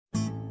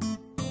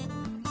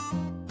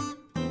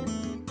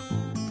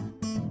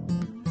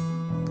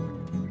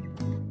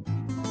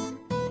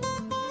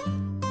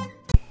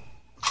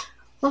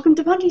Welcome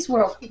to Bunky's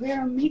World.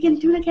 We're making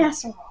tuna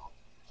casserole.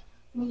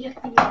 Let me get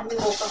the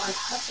noodles on.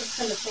 That's what's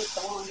going to take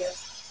the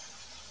longest.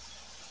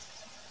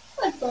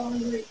 I'm so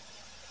hungry.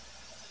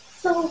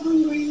 So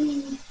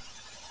hungry.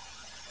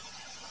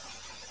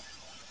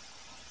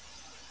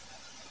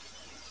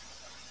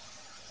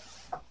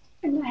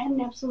 And I had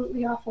an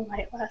absolutely awful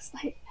night last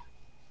night.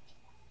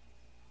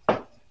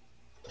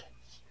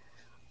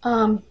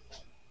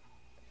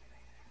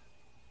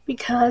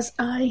 Because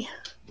I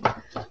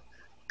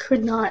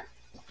could not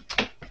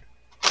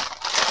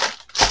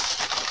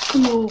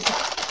move.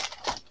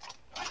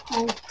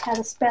 I had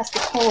a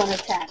spastic colon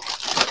attack,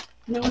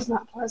 and it was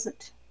not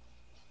pleasant.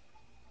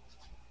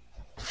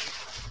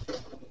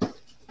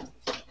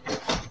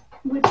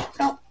 Which,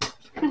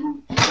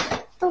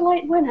 the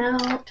light went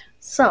out,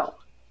 so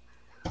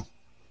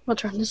we'll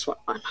turn this one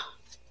on.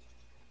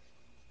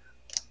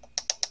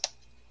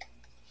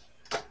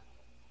 There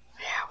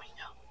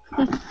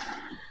we go.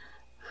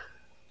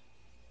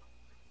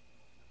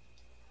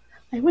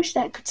 I wish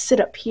that could sit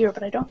up here,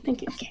 but I don't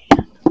think it can.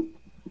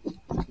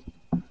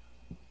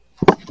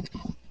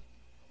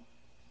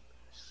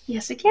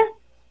 Yes, it can.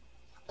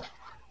 As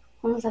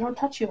long as I don't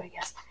touch you, I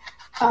guess.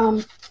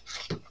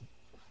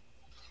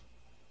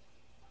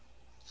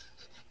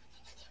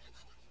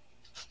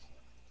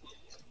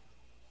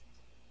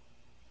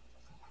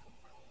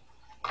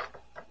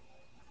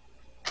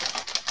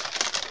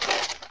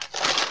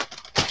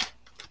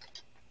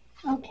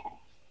 Okay.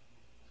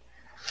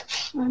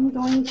 I'm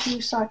going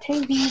to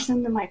saute these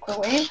in the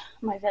microwave,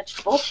 my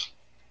vegetables,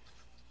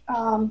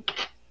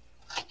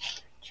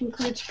 which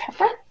includes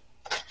pepper,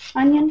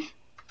 onion,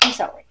 and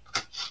celery.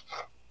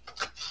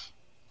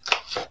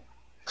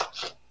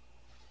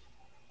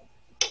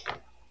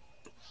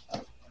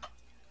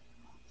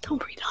 Don't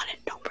breathe on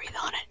it, don't breathe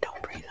on it,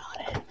 don't breathe on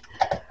it.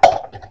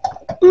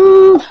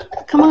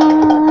 Come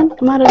on,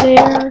 come out of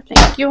there,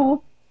 thank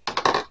you.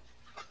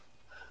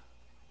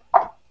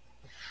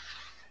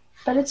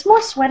 But it's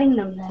more sweating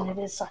them than it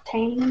is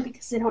sauteing them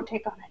because they don't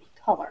take on any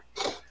color.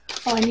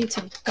 Oh, I need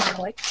some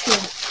garlic too.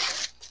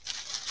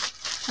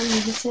 I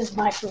mean, this is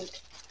my food.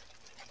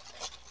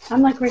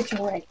 I'm like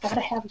Rachel Ray,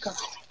 gotta have garlic.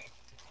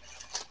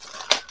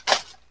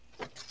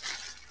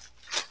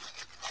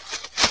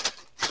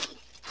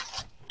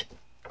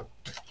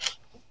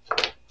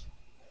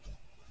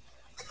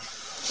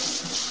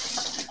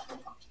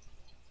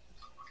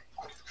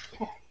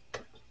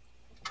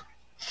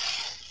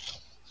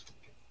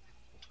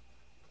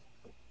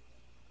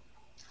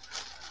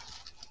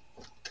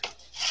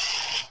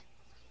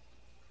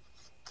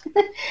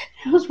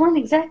 Those weren't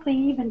exactly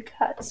even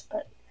cuts,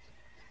 but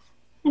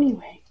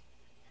anyway,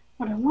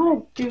 what I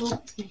want to do is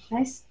make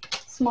nice,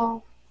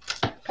 small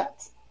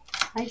cuts.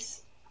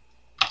 Nice,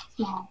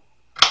 small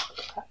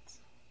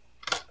cuts.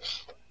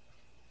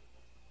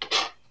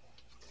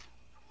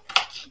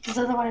 Because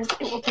otherwise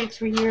it will take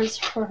 3 years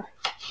for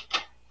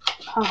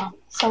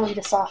celery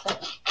to soften.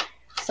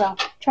 So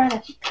try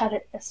to cut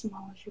it as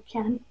small as you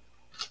can.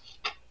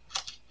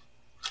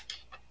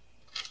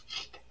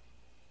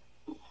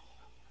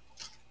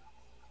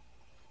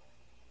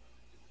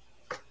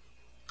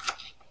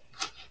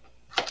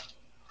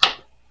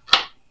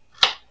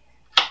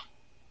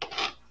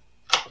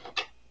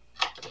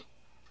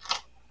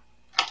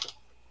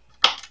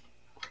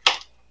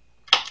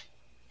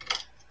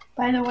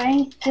 By the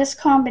way, this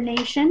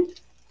combination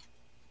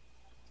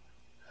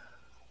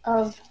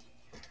of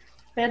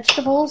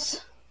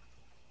vegetables,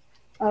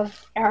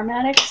 of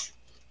aromatics,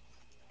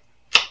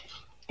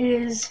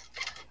 is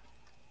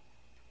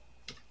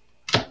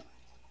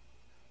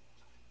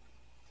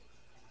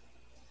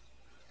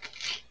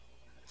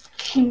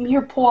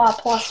mirepoix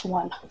plus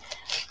one.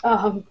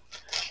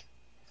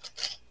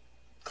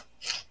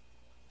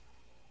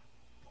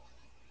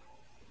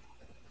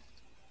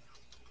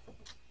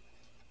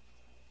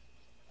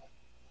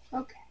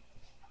 Okay.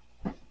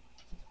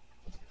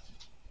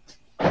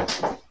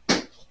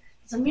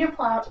 So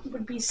mirepoix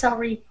would be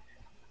celery,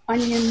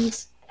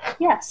 onions,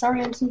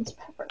 celery, onions,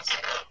 peppers.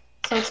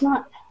 So it's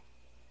not,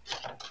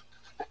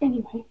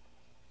 anyway.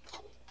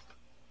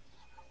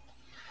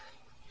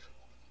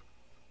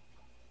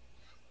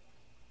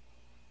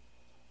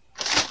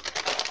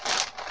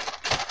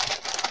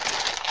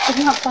 It's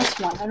not plus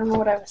one. I don't know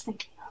what I was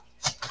thinking of.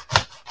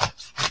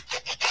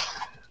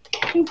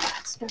 Okay,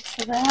 that's good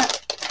for that.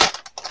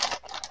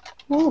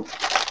 Ooh.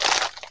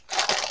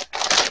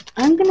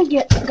 I'm going to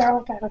get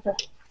garlic out of the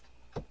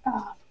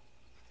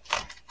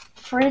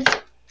fridge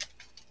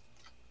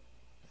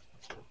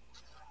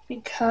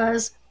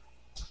because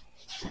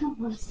I don't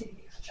want to stand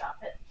here and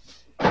chop it.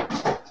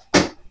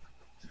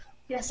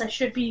 Yes, I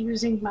should be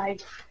using my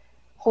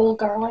whole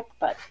garlic,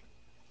 but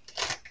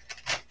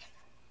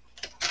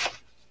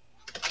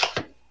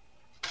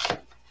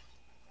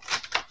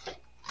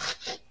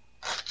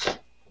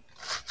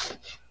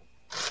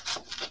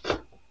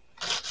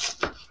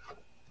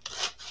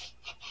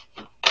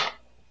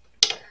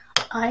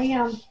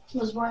I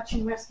was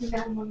watching Rescue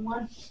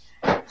 911.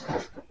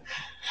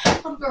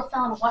 Little girl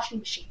fell in a washing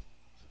machine.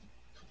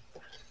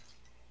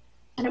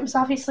 And it was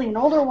obviously an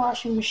older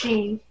washing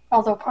machine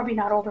although probably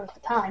not older at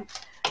the time,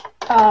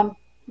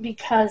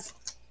 because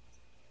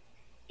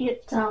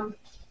it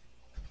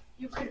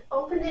you could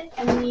open it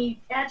and the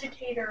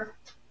agitator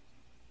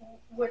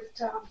would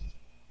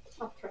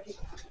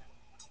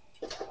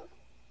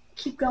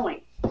keep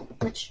going,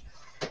 which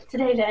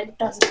today that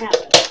doesn't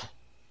happen.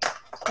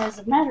 As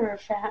a matter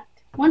of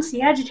fact, once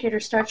the agitator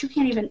starts, you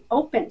can't even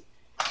open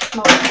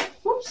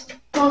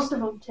most of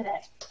them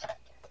today.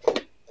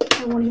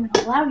 They won't even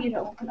allow you to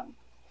open them.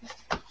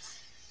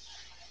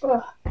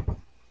 Ugh.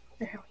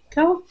 There we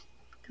go. I'm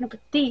gonna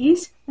put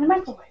these in the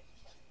microwave.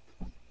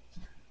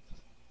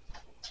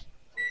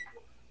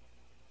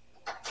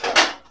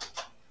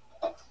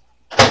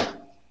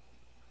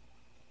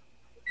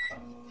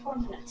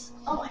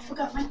 Oh, I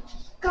forgot my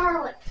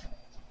garlic.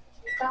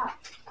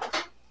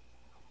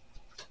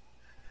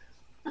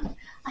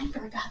 I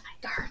forgot my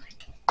garlic.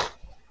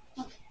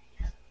 Okay.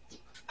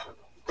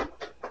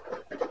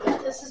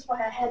 This is why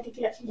I had to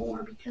get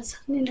more, because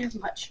I didn't have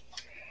much.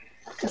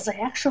 Because I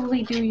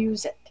actually do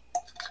use it.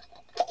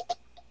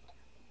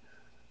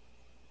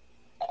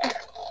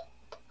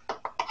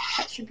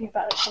 That should be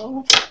about a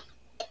clove.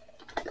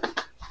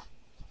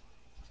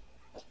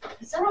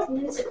 Because I don't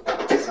mince it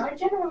much, so I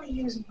generally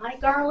use my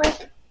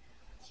garlic,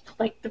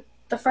 like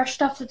the fresh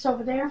stuff that's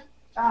over there,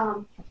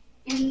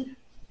 in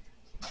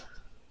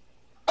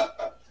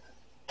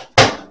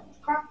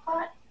crock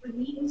pot with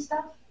meat and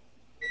stuff.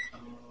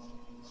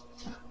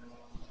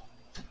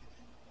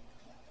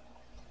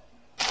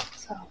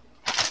 So I'm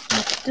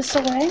gonna put this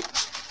away.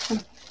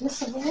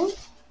 This away.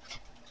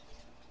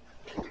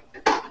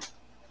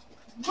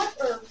 What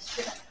herbs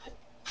should I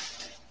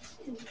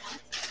put in that?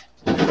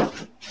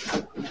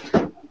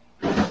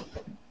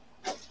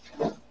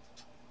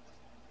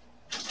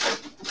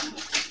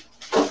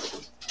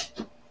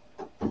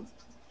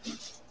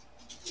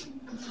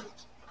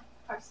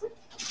 Parsley.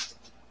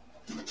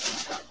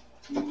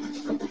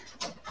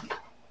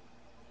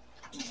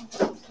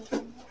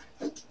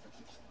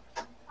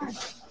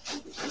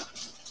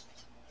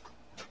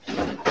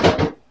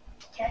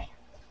 Okay.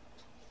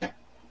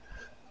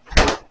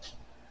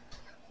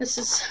 This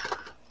is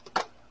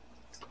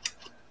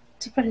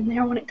to put in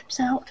there when it comes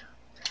out.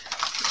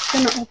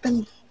 I'm gonna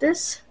open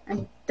this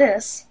and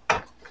this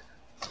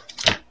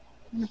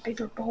in a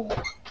bigger bowl.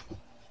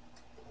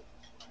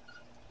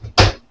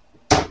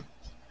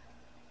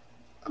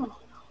 Oh no.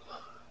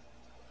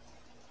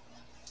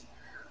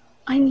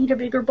 I need a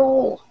bigger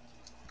bowl.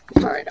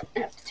 Alright, I'm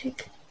gonna have to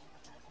take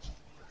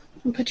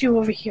and put you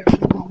over here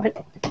for a moment.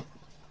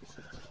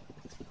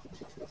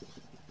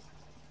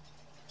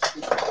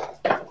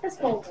 This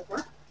bowl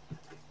over.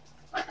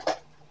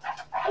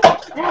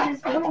 That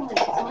is boiling,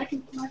 so I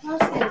can put my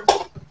pasta in.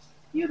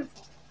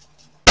 Beautiful.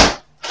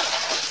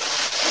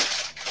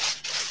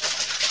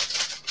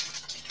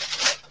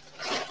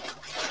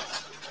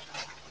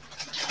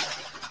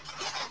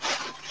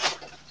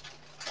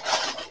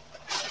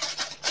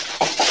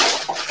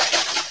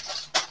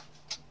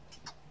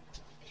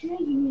 Okay,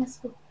 give me a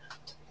spoon.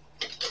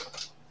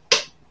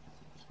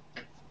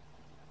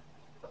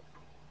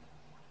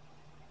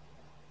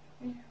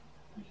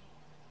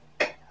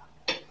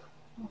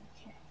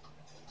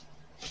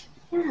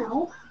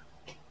 Now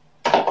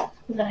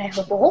that I have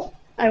a bowl,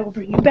 I will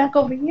bring you back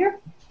over here.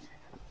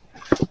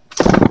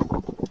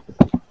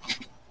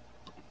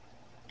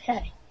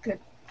 Okay, good.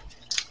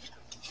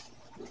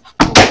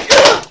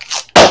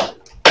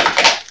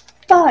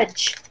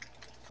 Fudge.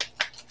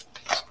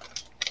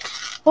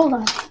 Hold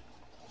on.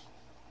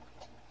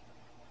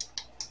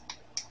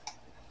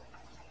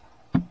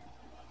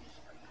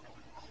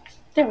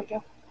 There we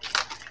go.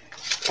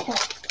 Okay.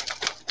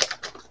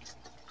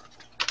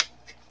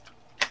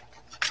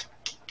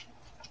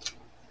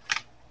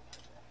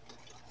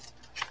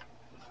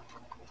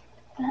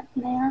 That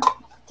in there,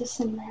 this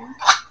in there.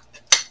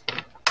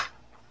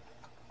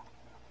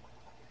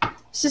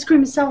 This is cream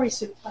and celery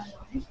soup, by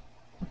the way.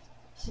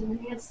 So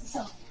enhance the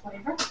celery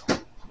flavor.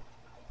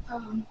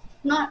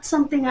 Not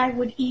something I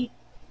would eat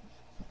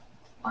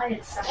by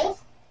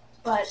itself,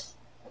 but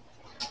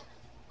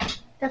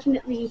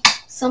definitely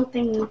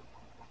something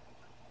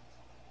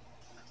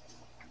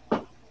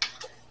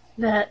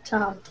that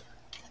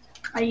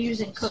I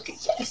use in cooking,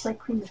 just like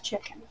cream of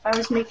chicken. If I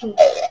was making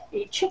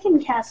a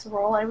chicken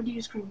casserole, I would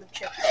use cream of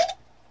chicken.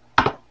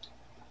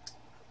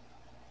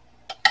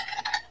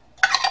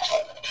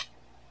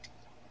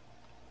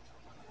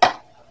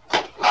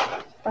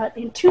 But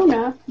in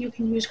tuna, you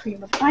can use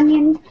cream of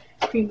onion,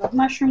 cream of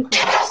mushroom,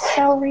 cream of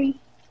celery.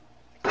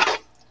 I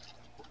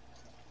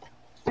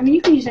mean,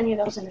 you can use any of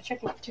those in a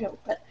chicken too,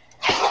 but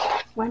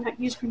why not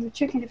use cream of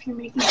chicken if you're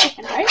making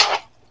chicken, right?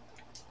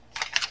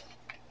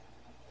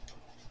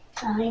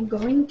 I am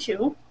going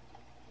to,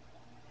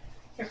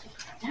 oh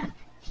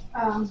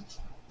my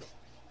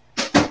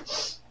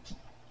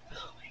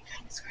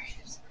goodness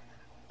gracious.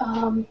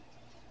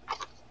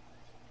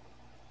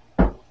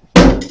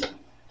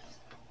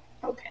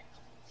 Okay.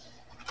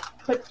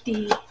 Put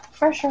the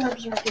fresh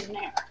herbs right in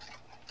there.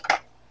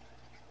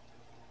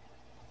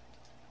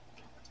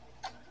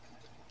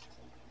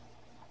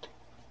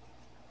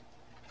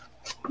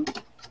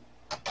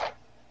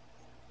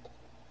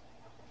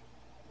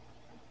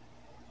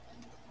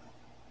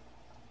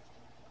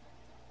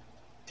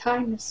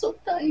 thyme is so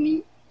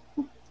tiny.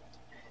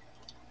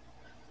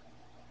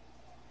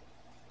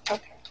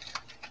 Okay.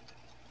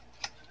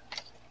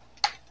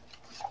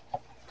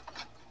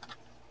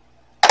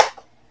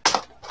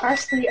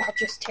 Parsley, I'll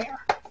just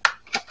tear.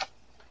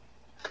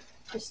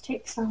 Just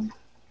take some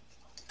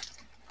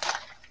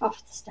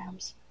off the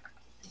stems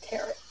and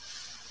tear it.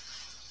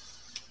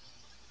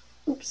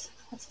 Oops,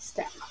 that's a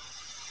stem.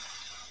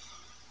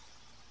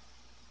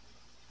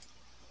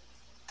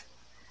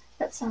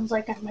 That sounds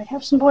like I might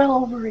have some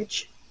boil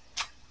overage.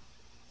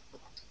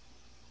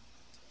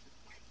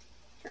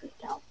 Turn it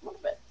down a little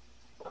bit.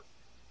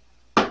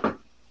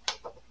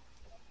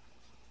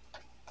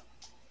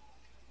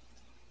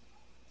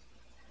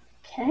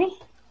 Okay,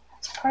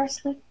 that's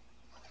parsley.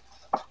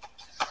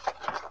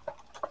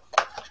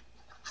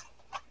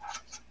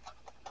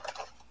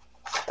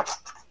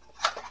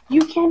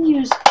 You can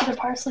use the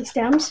parsley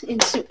stems in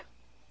soup.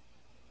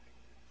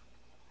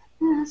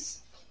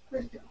 Yes,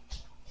 where'd it go?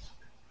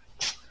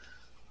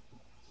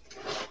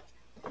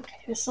 Okay,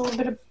 just a little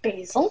bit of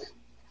basil.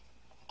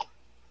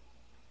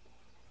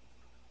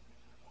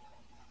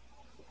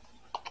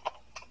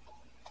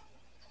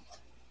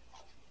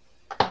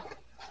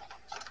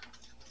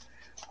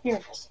 Here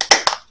it is.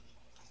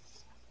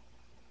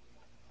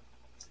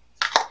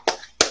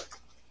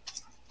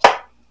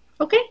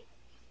 Okay.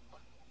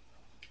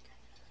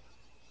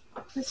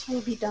 This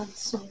will be done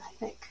soon, I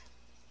think,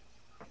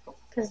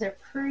 because they're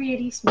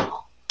pretty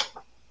small.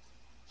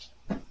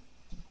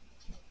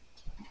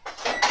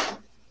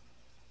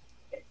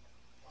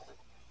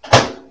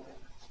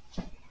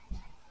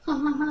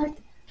 Hot.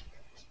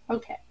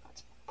 Okay,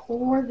 let's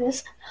pour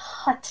this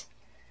hot.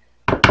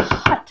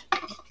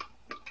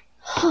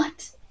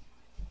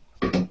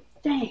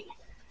 Dang.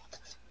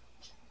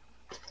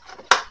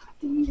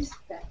 These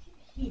back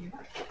here.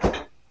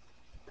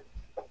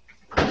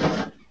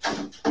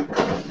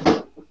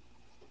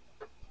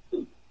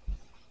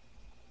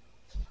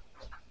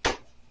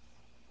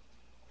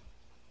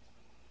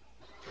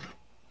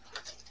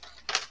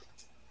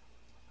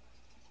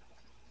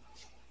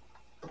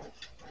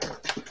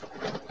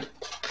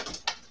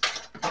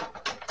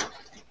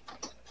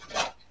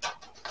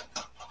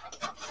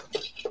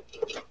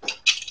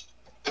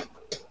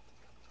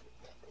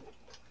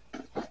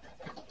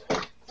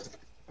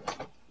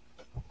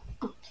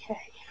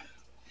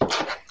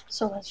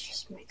 So let's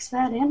just mix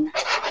that in,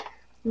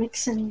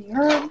 mix in the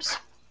herbs,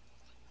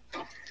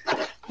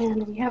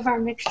 and we have our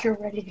mixture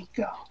ready to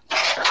go.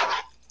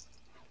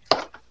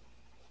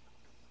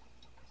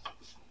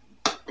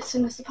 As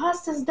soon as the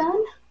pasta is done,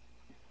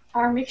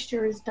 our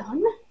mixture is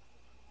done.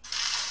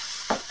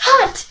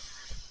 Hot!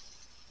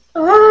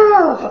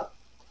 Oh!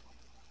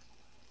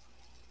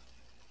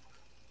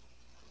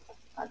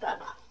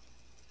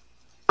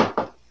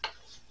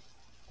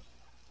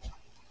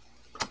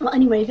 Well,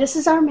 anyway, this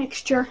is our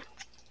mixture.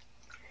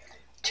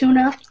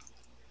 Tuna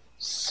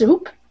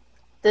soup,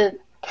 the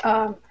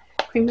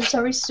cream and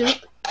celery soup,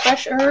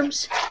 fresh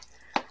herbs.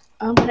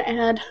 I'm going to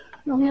add,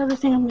 the only other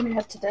thing I'm going to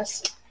add to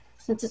this,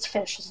 since it's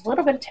fish, is a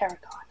little bit of tarragon.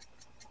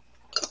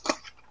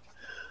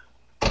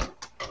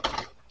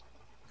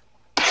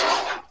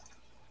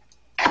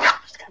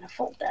 Just kind of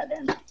fold that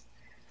in.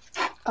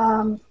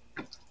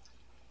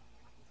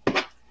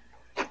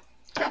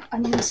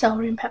 Onion,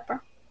 celery, and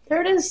pepper.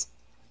 There it is.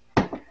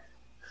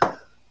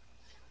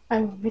 I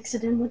will mix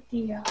it in with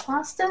the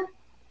pasta,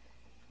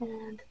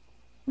 and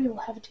we will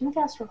have a tuna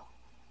casserole.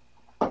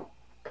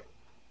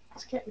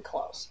 It's getting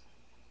close.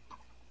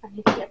 I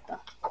need to get the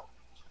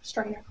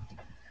strainer.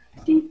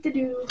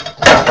 Doo-doo-doo.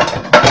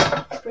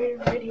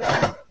 Strainer radio.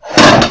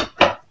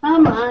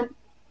 Come on.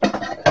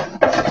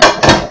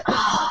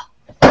 Oh,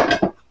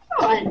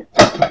 come on.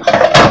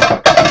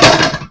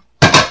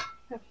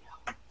 There we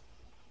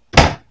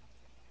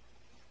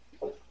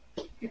go.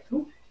 Here we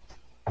go.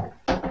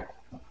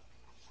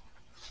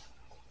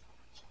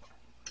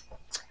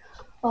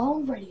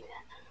 Alrighty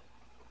then.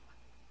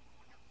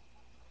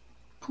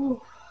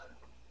 Ooh.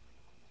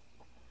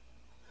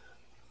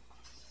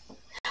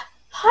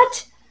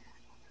 Hot.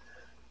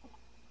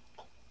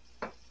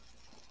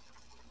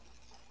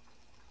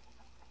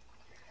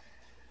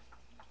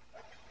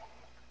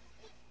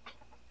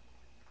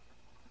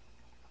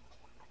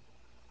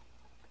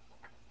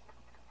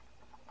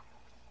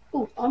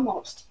 Ooh,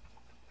 almost.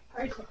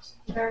 Very close.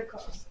 Very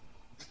close.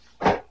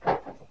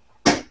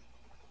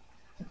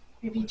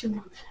 Maybe 2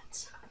 more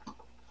minutes.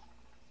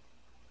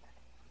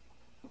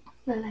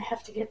 Then I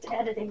have to get to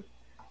editing.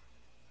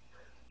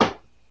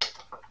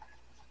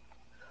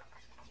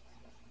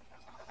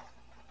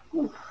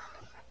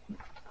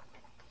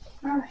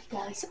 Alright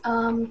guys,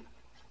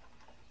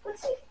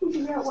 let's see if we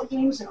can figure out what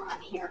games are on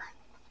here.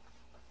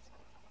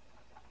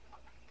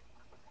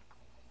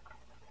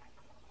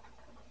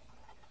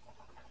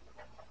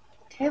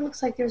 Okay,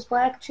 looks like there's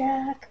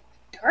blackjack,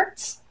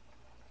 darts,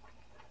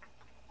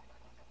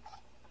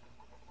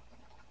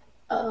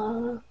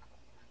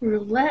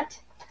 roulette.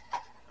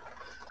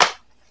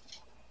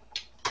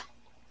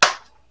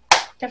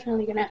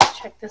 Definitely gonna have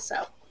to check this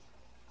out.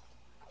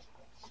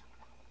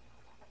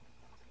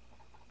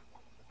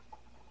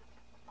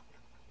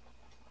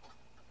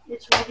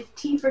 it's rated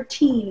T for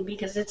teen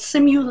because it's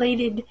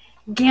simulated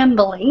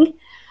gambling.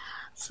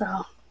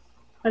 So,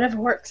 whatever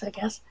works, I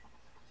guess.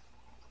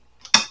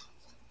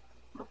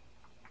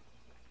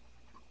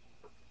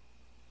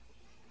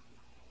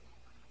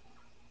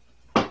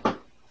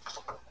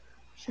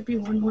 Should be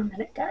 1 more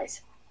minute,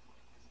 guys.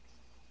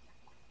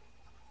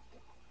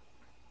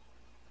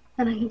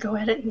 And I can go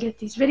edit and get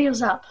these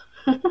videos up.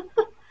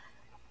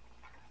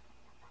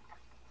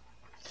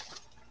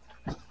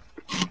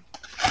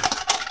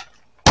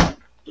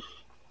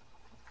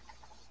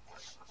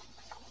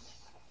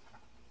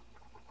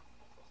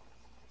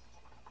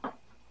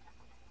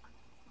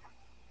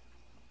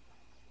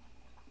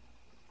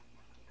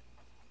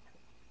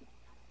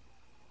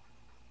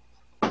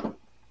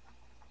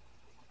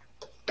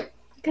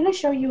 I'm going to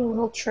show you a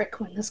little trick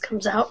when this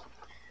comes out.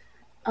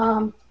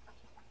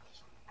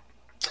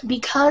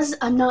 Because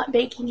I'm not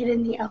baking it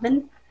in the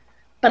oven,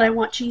 but I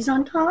want cheese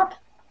on top,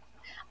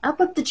 I'll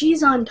put the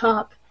cheese on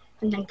top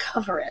and then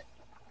cover it.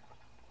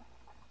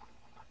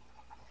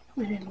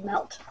 And it'll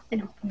melt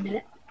in a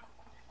minute.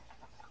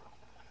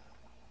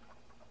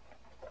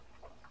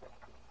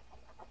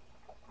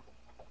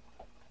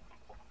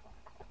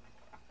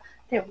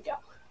 There we go.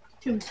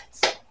 2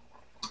 minutes.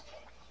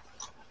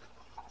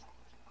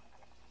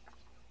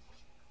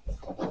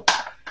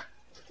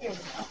 Here we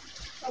go.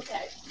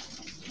 Okay.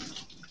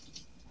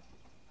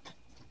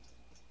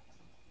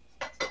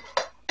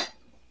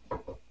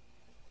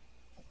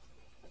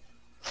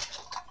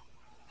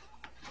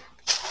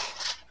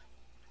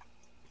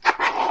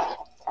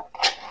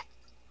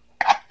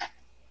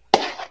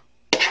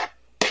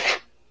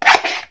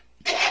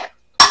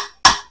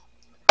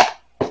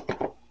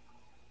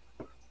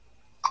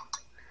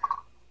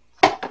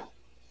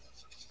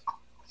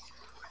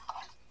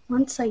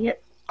 Once I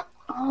get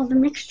all the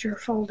mixture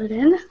folded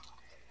in,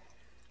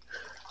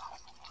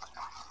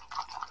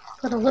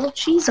 put a little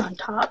cheese on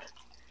top,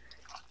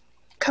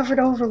 cover it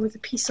over with a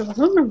piece of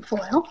aluminum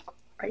foil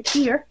right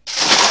here.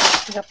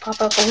 I got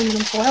pop-up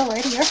aluminum foil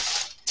right here,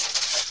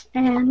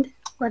 and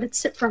let it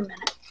sit for a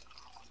minute.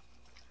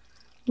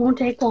 Won't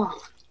take long.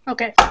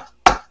 Okay.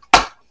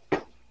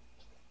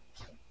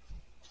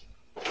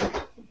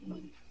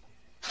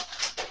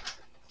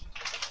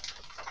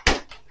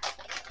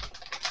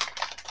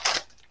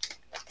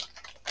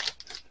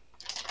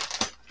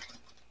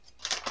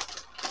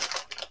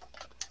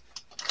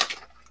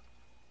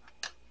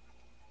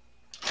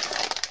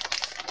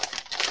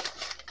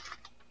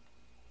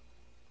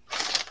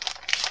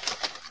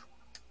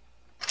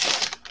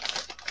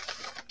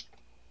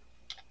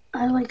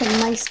 I like a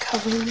nice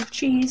covering of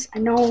cheese. I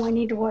know I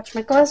need to watch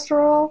my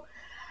cholesterol,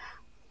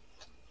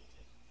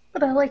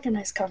 but I like a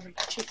nice covering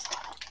of cheese.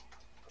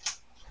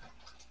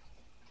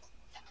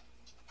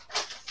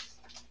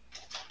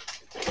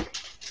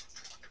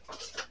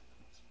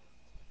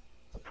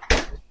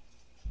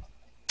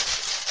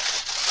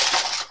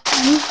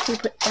 And we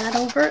put that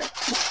over it.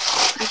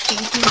 Actually,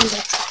 we can do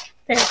that.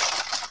 There.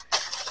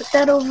 Put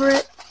that over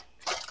it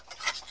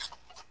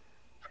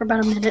for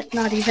about a minute,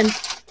 not even,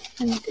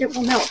 and it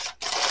will melt.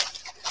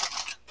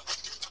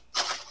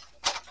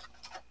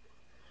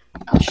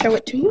 I'll show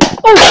it to you.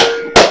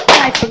 Oh!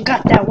 I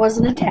forgot that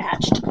wasn't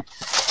attached.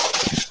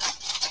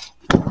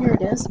 Here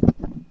it is.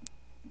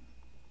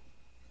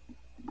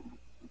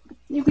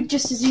 You could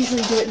just as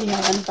easily do it in the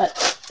oven, but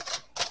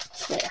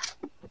there.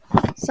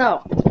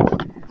 So,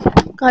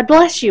 God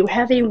bless you.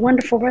 Have a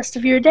wonderful rest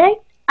of your day.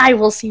 I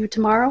will see you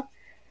tomorrow.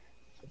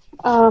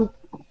 I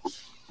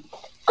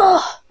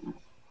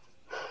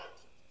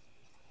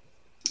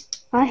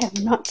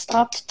have not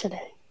stopped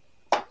today.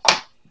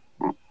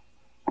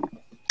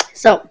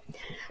 So,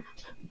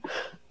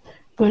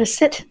 I'm going to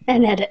sit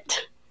and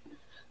edit.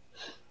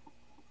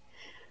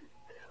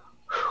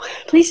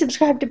 Please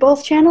subscribe to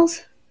both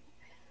channels.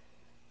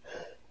 I'm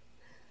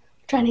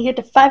trying to get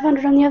to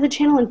 500 on the other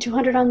channel and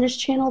 200 on this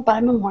channel by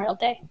Memorial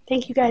Day.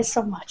 Thank you guys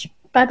so much.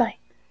 Bye-bye.